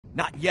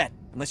Not yet,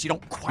 unless you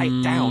don't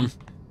quiet down.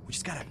 We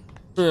just gotta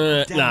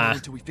down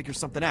until we figure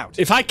something out.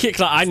 If I kick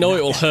that, I know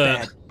it will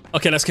hurt.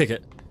 Okay, let's kick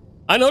it.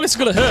 I know this is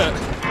gonna hurt.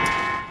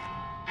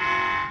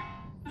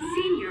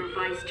 Senior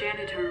Vice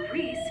Janitor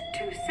Reese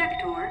to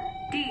Sector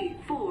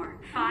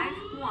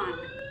D451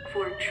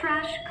 for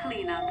trash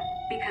cleanup,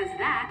 because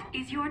that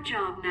is your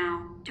job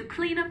now, to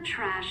clean up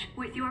trash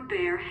with your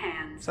bare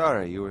hands.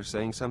 Sorry, you were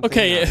saying something?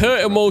 Okay, it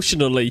hurt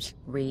emotionally.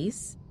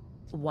 Reese,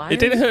 why it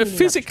didn't hurt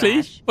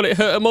physically, but it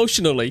hurt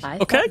emotionally. I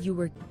okay? thought you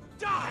were...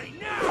 Die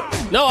now!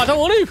 No, I don't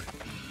want to.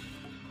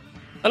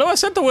 I know I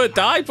said the word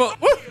die, but...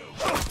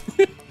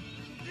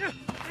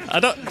 I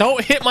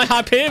don't hit my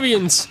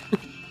Hyperions.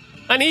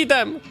 I need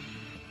them.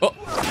 Oh,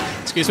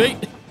 excuse me.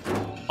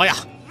 Oh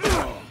yeah.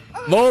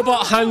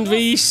 Robot hand,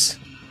 Reese.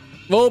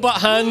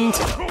 Robot hand.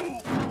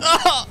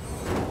 Ah!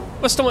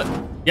 My stomach.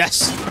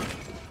 Yes.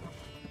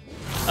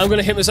 I'm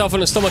gonna hit myself on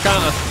the stomach,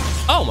 aren't I?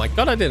 Oh my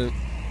god, I didn't.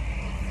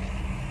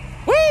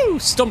 Woo!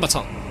 Stun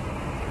baton.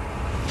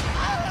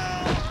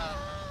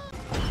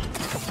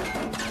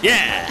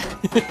 Yeah.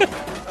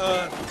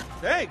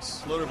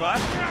 Thanks, Loaderbot.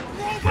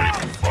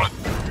 Wait, what?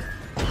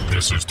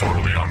 This is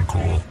totally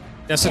uncool.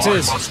 Yes, it Why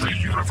is. must the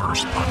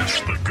universe punish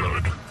the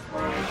good?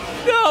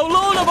 No,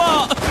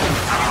 Loaderbot!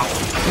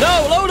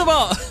 No,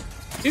 Loaderbot!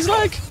 He's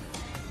like...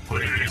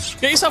 Please.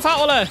 Get yourself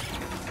out of there!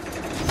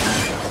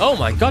 Oh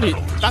my god,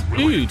 that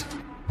dude.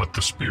 But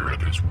the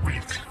spirit is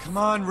weak. Come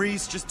on,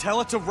 Reese, just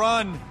tell it to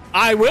run.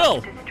 I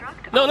will.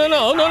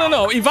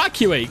 No.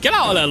 Evacuate. Get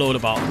out of there,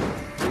 Loaderbot.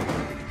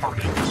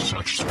 Parting with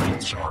such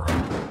sweet sorrow.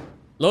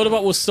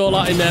 Loaderbot will store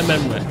that in their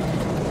memory.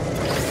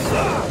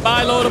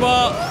 Bye,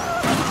 Loaderbot.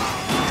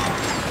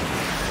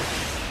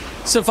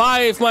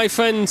 Survive, my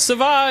friend,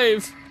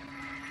 survive.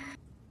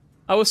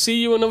 I will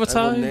see you another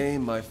time. I will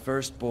name my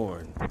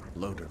firstborn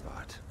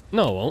Loaderbot.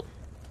 No, I won't.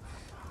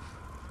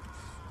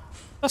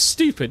 That's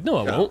stupid. No,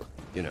 I won't.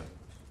 You know,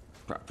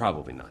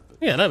 probably not. But...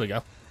 Yeah, there we go.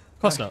 Of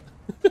course not.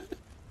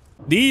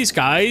 These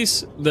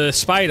guys, the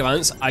spider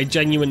ants, I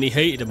genuinely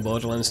hated in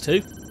Borderlands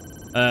 2.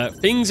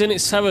 Things in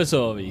its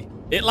territory.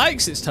 It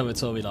likes its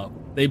territory though.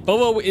 They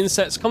burrow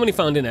insects commonly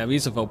found in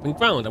areas of open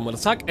ground and will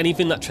attack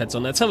anything that treads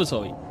on their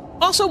territory.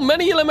 Also,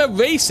 many of them are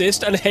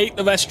racist and hate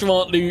the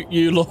restaurant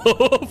you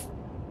love.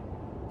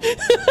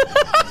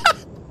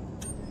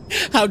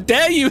 How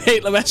dare you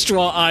hate the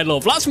restaurant I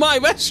love? That's my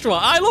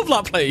restaurant. I love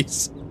that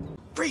place.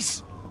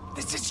 Reese,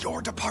 this is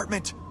your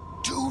department.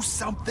 Do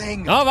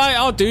something. All right,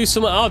 I'll do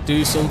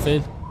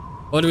something.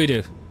 What do we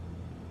do?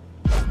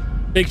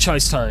 Big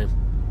choice time.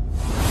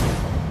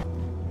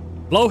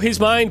 Blow his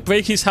mind,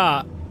 break his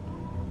heart.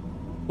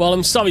 Well,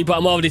 I'm sorry, but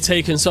I'm already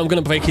taken, so I'm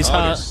gonna break his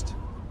heart.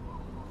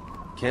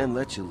 Can't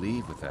let you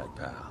leave with that,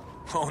 pal.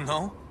 Oh,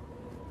 no?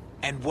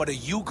 And what are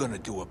you gonna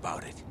do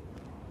about it?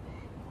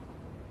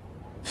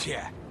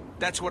 Yeah,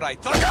 that's what I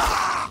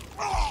thought.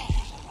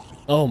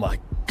 Oh my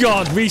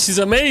god, Reese is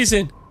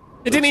amazing.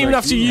 It didn't even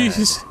have to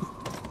use...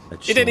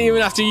 He didn't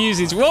even have to use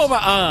his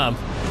robot arm.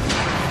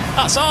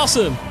 That's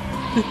awesome.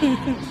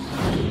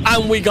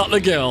 And we got the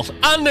girl.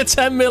 And the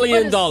 $10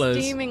 million. What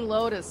a steaming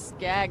load of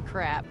skag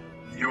crap.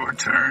 Your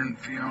turn,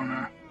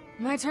 Fiona.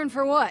 My turn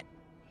for what?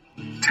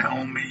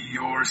 Tell me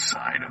your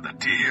side of the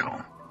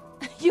deal.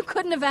 You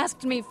couldn't have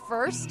asked me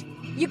first.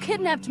 You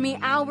kidnapped me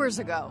hours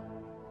ago.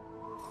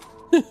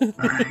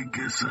 I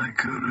guess I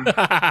could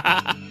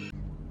have.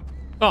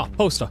 Oh,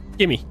 poster.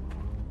 Gimme.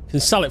 Can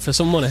sell it for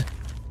some money.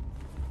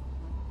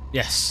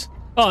 Yes.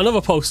 Oh,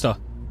 another poster.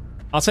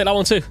 I'll take that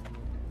one too.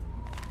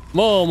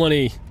 More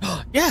money.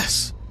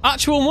 Yes.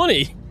 Actual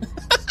money.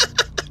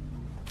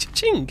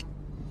 Cha-ching.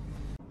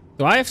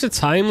 Do I have to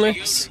time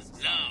this?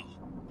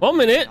 1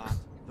 minute.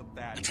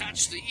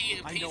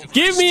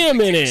 Give me a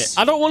minute.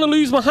 I don't want to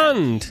lose my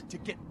hand.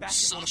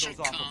 Sasha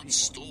can't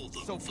store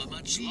them for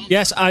much longer.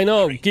 Yes, I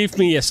know. Give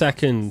me a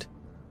second.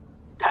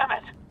 Damn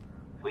it.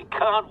 We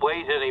can't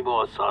wait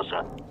anymore,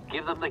 Sasha.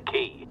 Give them the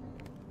key.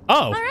 Oh.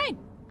 All right.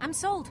 I'm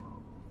sold.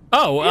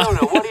 Oh.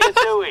 Fiona, what are you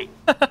doing?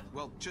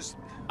 Well, just...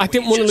 I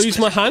didn't want to lose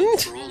my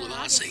hand. For all of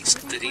our sakes,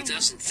 that he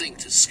doesn't think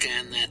to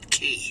scan that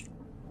key.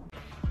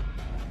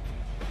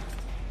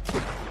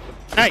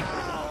 Hey.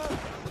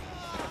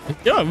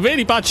 You're a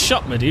really bad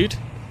shot, my dude.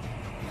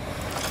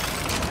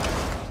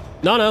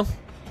 No.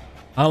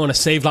 I want to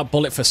save that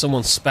bullet for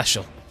someone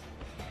special.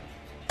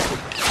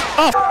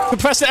 Oh, I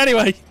pressed it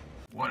anyway.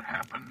 What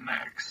happened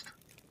next?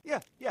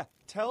 Yeah.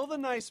 Tell the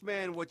nice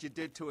man what you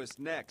did to us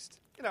next.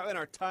 You know, in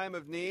our time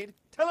of need.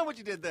 Tell him what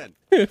you did then.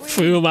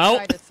 Threw him out.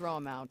 Tried to throw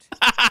him out.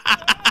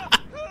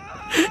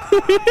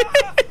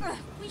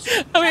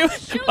 I mean,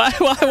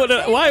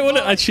 why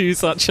wouldn't I choose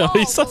that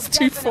choice? That's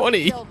too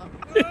funny.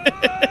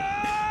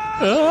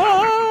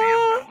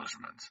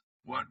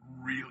 What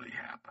really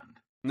happened?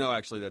 No,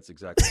 actually, that's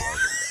exactly what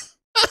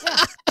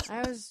Yeah,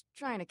 I was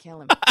trying to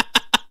kill him.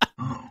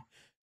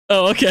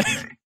 Oh, okay.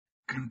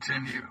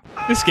 Continue.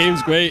 This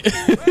game's great.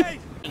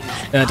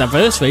 A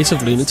diverse race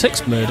of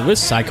lunatics,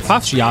 murderers,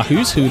 psychopaths,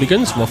 yahoos,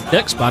 hooligans,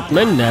 roughnecks,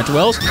 badmen,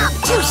 ne'er-do-wells.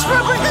 Juice,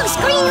 rubber goose,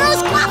 green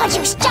rose, guava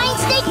juice, giant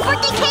steak,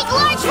 birthday cake,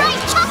 large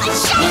rice, chocolate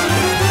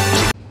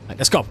shake!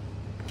 let's go.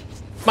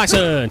 My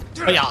turn.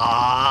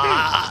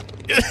 Hi-ya.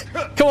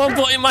 Come on,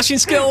 button mashing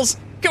skills.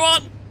 Come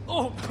on.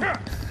 Oh,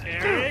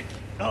 Eric?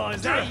 Oh,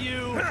 is that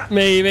you?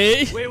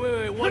 Maybe.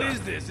 Wait. What is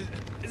this?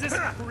 Is this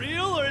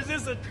real or is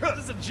this a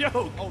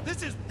joke? Oh,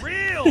 this is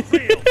real.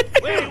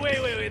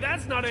 Wait.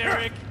 That's not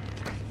Eric.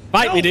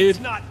 Fight me, dude. It's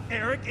not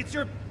Eric. It's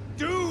your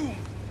doom.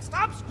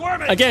 Stop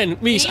squirming. Again,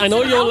 Reese, I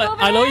know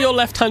you're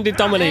left-handed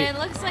dominate. It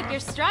looks like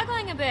you're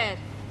struggling a bit.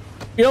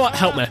 You know what?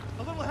 Help me.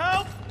 A little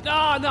help?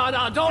 No.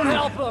 Don't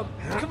help him.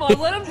 Come on,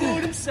 let him do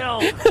it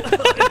himself.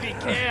 If he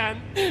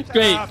can.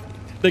 Great.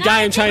 The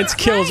guy I'm trying to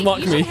kill is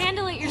mocking You me. should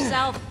handle it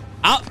yourself.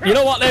 You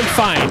know what then?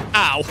 Fine.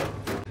 Ow.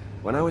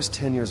 When I was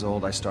 10 years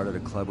old, I started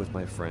a club with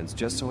my friends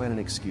just so I had an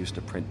excuse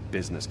to print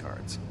business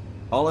cards.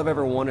 All I've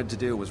ever wanted to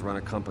do was run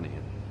a company,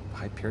 and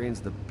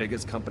Hyperion's the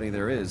biggest company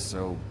there is,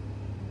 so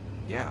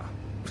yeah.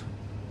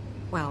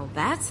 Well,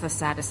 that's the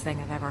saddest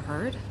thing I've ever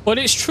heard. But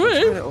it's I'm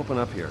trying true. to open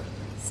up here.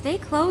 Stay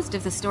closed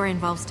if the story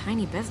involves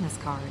tiny business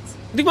cards.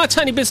 Leave my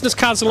tiny business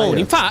cards alone.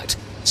 In fact,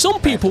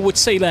 some people would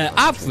say they're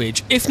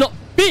average, if not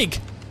big,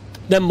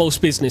 than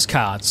most business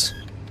cards.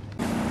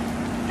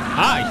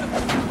 Hi.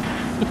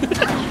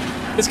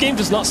 This game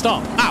does not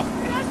stop. Ow.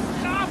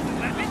 Stop.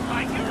 Let me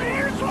bite your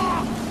ears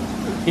off.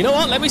 You know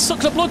what? Let me suck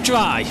the blood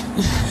dry.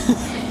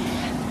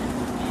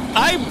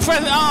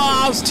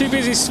 I was too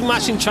busy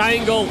smashing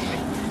triangle.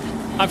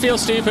 I feel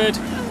stupid.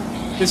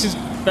 This is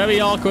very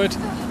awkward.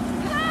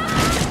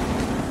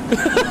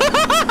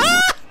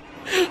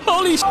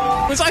 Holy sh**,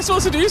 was I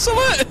supposed to do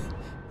something?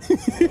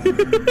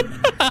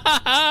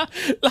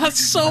 That's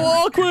so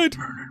awkward.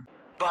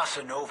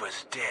 Bossa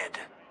Nova's dead.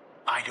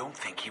 I don't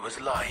think he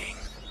was lying.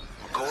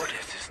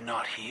 Gortys is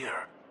not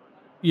here.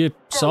 Your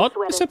sword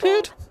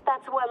disappeared?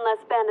 That's one less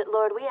bandit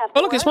lord we have to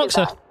Oh, look, it's worry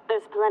Moxa. about.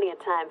 There's plenty of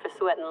time for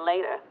sweating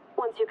later,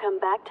 once you come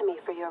back to me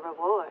for your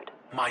reward.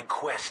 My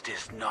quest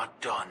is not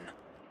done.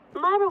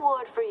 My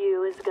reward for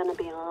you is gonna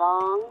be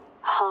long,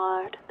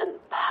 hard, and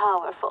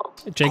powerful.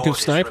 Jacob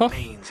Gortys Sniper?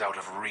 remains out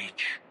of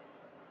reach.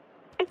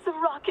 It's a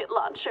rocket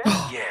launcher.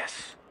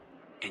 Yes.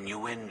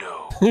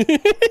 Innuendo.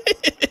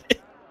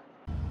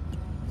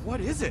 What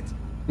is it?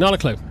 Not a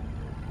clue.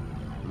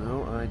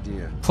 No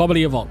idea.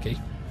 Probably a vault key.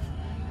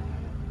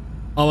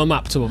 Or a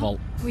map to a vault.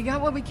 We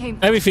got what we came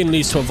for. Everything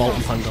leads to a vault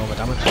in Pandora,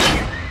 damn it.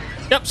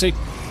 Yep, see.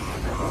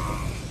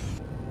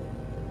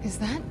 Is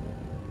that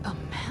a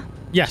map?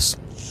 Yes.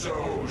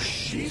 So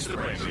she's the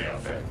crazy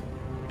outfit.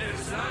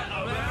 Is that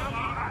a map?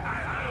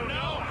 I don't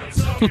know. It's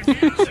so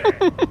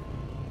confusing.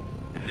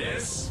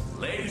 This,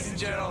 ladies and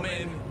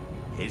gentlemen,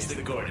 is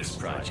the Gortys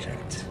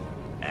Project.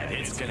 And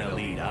it's gonna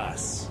lead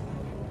us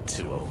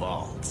to a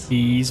vault.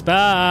 He's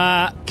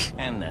back.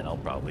 And then I'll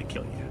probably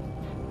kill you.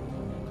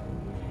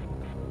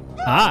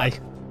 Hi.